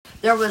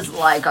there was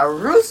like a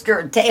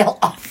rooster tail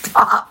on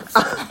top,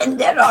 and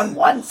then on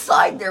one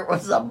side there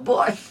was a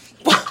bush.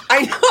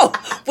 I know.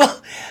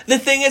 Well, the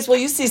thing is,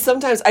 you see,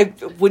 sometimes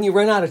when you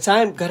run out of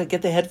time, got to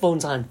get the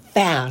headphones on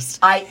fast.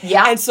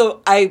 And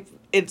so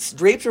it's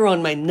draped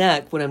around my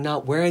neck when I'm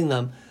not wearing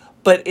them.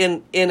 But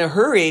in a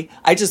hurry,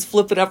 I just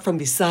flip it up from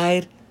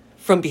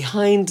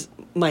behind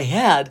my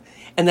head,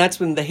 and that's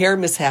when the hair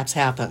mishaps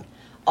happen.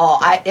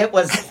 It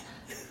was,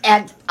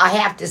 and I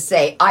have to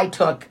say, I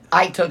took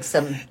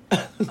some.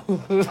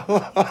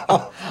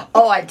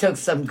 I took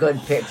some good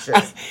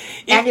pictures.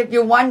 And if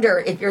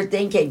you're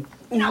thinking,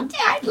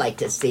 I'd like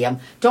to see them.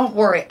 Don't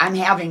worry, I'm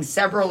having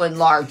several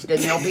enlarged,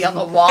 and they'll be on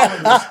the wall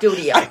in the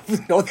studio.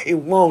 No, they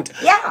won't.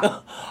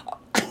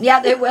 Yeah,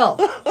 they will.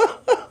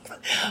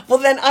 Well,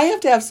 then I have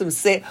to have some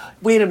say.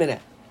 Wait a minute.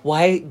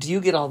 Why do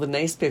you get all the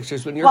nice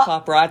pictures when your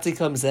paparazzi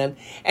comes in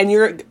and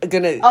you're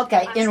gonna?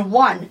 Okay, in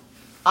one,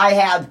 I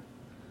have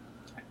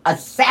a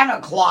Santa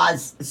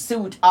Claus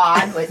suit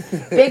on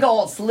with big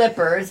old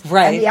slippers,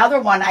 right? And the other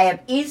one, I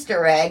have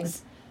Easter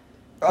eggs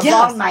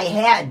along my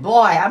head. Boy,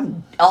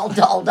 I'm all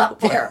dolled up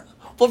there.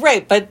 Well,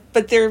 right, but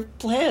they're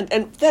planned,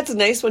 and that's a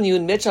nice one. You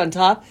and Mitch on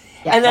top,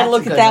 yeah, and then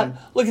look at that. One.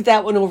 Look at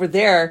that one over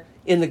there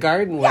in the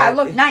garden. Yeah, I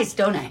look nice,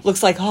 don't I?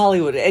 Looks like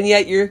Hollywood, and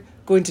yet you're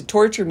going to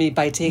torture me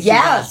by taking.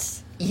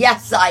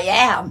 Yes, I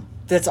am.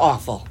 That's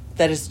awful.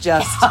 That is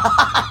just.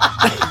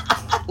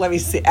 Let me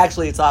see.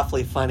 Actually, it's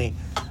awfully funny.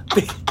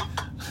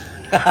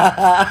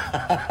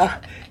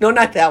 No,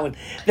 not that one.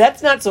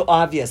 That's not so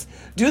obvious.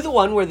 Do the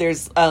one where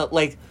there's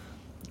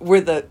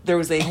there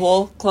was a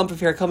whole clump of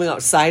hair coming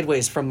out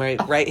sideways from my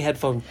right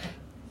headphone.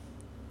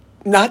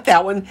 Not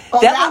that one.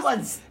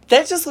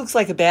 That just looks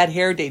like a bad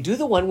hair day. Do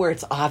the one where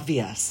it's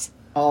obvious.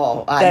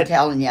 Oh, I'm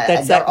telling you,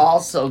 they're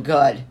all so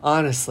good.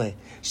 Honestly,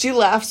 she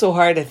laughed so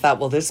hard. I thought,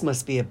 well, this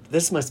must be a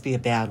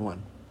bad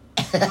one.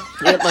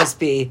 It must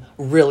be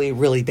really,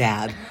 really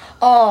bad.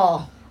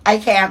 Oh,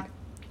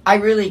 I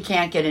really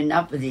can't get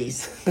enough of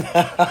these.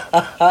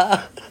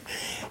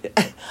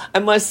 I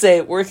must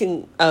say,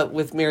 working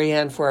with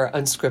Marianne for our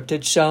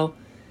unscripted show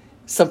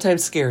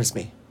sometimes scares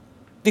me.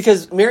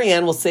 Because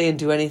Marianne will say and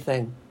do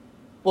anything.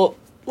 Well,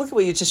 look at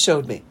what you just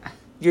showed me.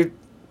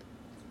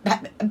 A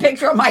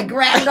picture of my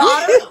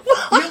granddaughter?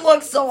 You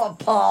look so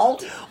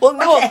appalled. Well,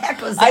 no. What the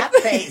heck was that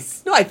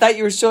face? No, I thought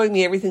you were showing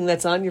me everything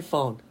that's on your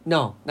phone.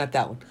 No, not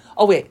that one.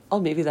 Oh, wait. Oh,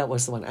 maybe that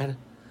was the one.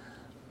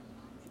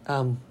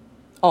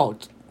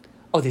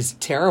 These are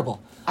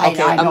terrible. I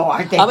know,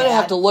 aren't they I'm going to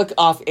have to look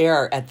off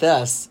air at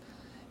this.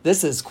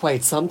 This is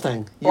quite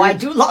something. Well, I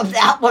do love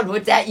that one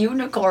with that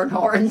unicorn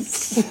horn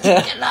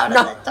sticking out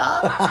of the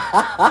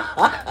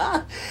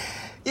top.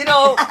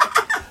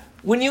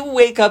 When you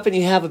wake up and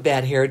you have a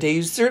bad hair day,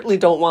 you certainly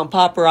don't want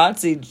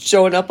paparazzi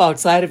showing up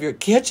outside of your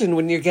kitchen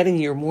when you're getting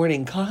your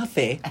morning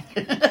coffee.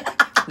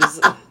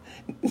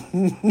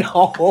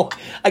 No.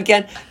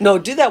 Again, no,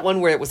 do that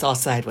one where it was all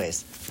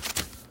sideways.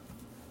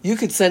 You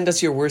could send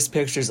us your worst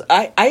pictures.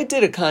 I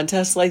did a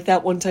contest like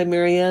that one time,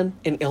 Marianne,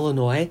 in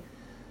Illinois.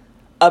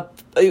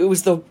 It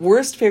was the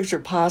worst picture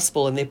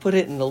possible, and they put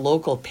it in the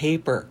local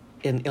paper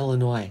in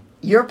Illinois.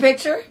 Your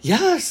picture?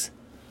 Yes.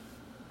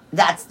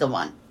 That's the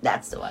one.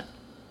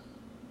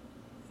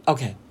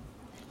 Okay.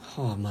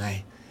 Oh,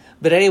 my.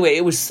 But anyway,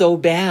 it was so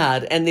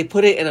bad, and they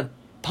put it in a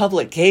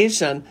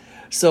publication,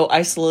 so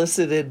I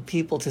solicited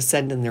people to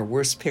send in their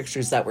worst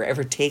pictures that were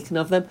ever taken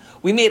of them.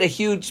 We made a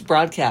huge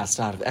broadcast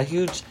out of it, a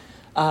huge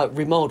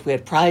remote. We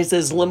had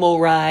prizes, limo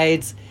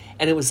rides,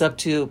 and it was up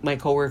to my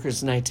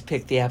coworkers and I to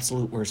pick the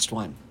absolute worst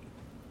one.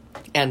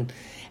 And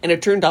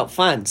it turned out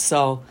fun.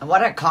 So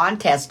what a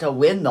contest to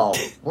win, though.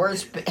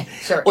 Worst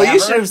picture Well, ever.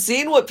 you should have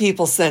seen what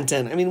people sent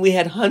in. I mean, we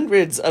had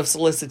hundreds of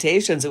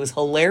solicitations. It was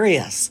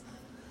hilarious.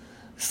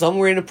 Some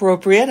were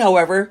inappropriate.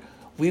 However,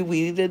 we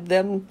weeded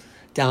them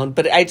down.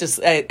 But I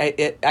just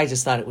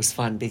thought it was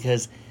fun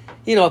because,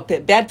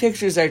 bad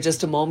pictures are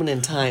just a moment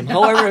in time.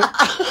 However,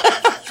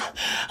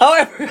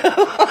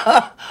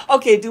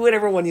 okay, do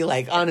whatever one you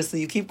like.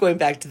 Honestly, you keep going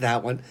back to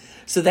that one.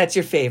 So that's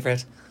your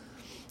favorite.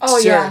 Oh,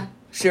 sure. yeah.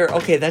 Sure.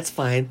 Okay, that's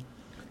fine.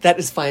 That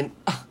is fine.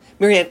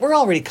 Marianne, we're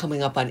already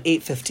coming up on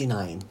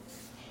 8:59.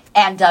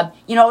 And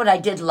you know what I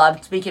did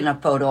love? Speaking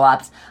of photo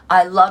ops,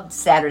 I loved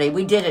Saturday.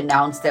 We did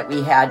announce that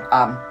we had,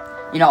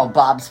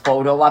 Bob's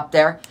photo up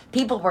there.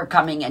 People were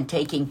coming and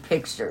taking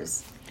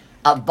pictures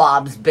of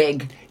Bob's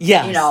big,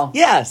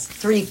 yes,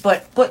 3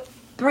 foot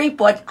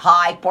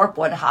high, 4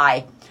 foot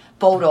high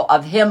photo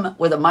of him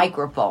with a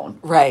microphone.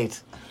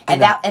 Right.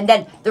 And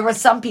then there were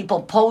some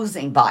people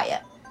posing by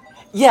it.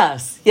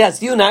 Yes,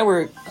 you and I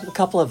were a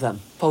couple of them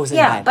posing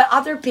by. Yeah, but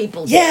other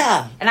people did.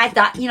 Yeah. And I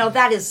thought,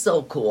 that is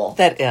so cool.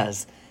 That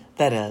is.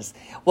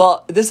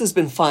 Well, this has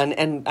been fun,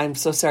 and I'm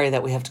so sorry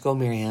that we have to go,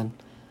 Marianne.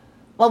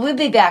 Well, we'll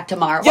be back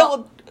tomorrow. Yeah,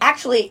 well,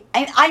 actually,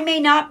 I may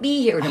not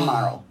be here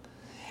tomorrow.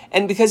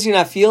 And because you're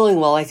not feeling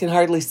well, I can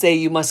hardly say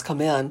you must come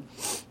in.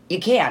 You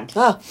can't.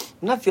 I'm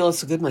not feeling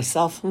so good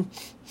myself.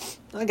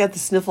 I got the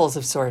sniffles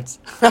of sorts.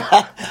 All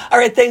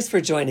right, thanks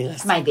for joining us.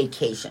 It's my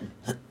vacation.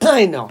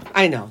 I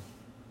know.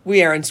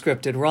 We are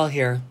unscripted. We're all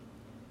here.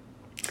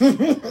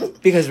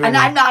 Because we're And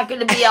I'm not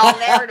going to be all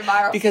there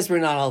tomorrow. because we're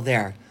not all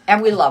there.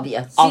 And we love you.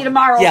 See you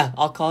tomorrow. Yeah,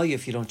 I'll call you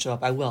if you don't show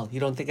up. I will. You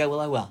don't think I will?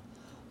 I will.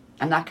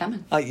 I'm not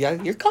coming.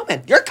 Yeah, you're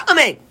coming. You're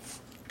coming.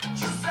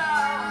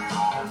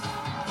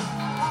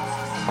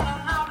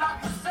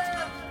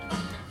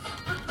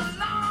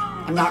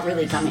 I'm not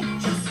really coming.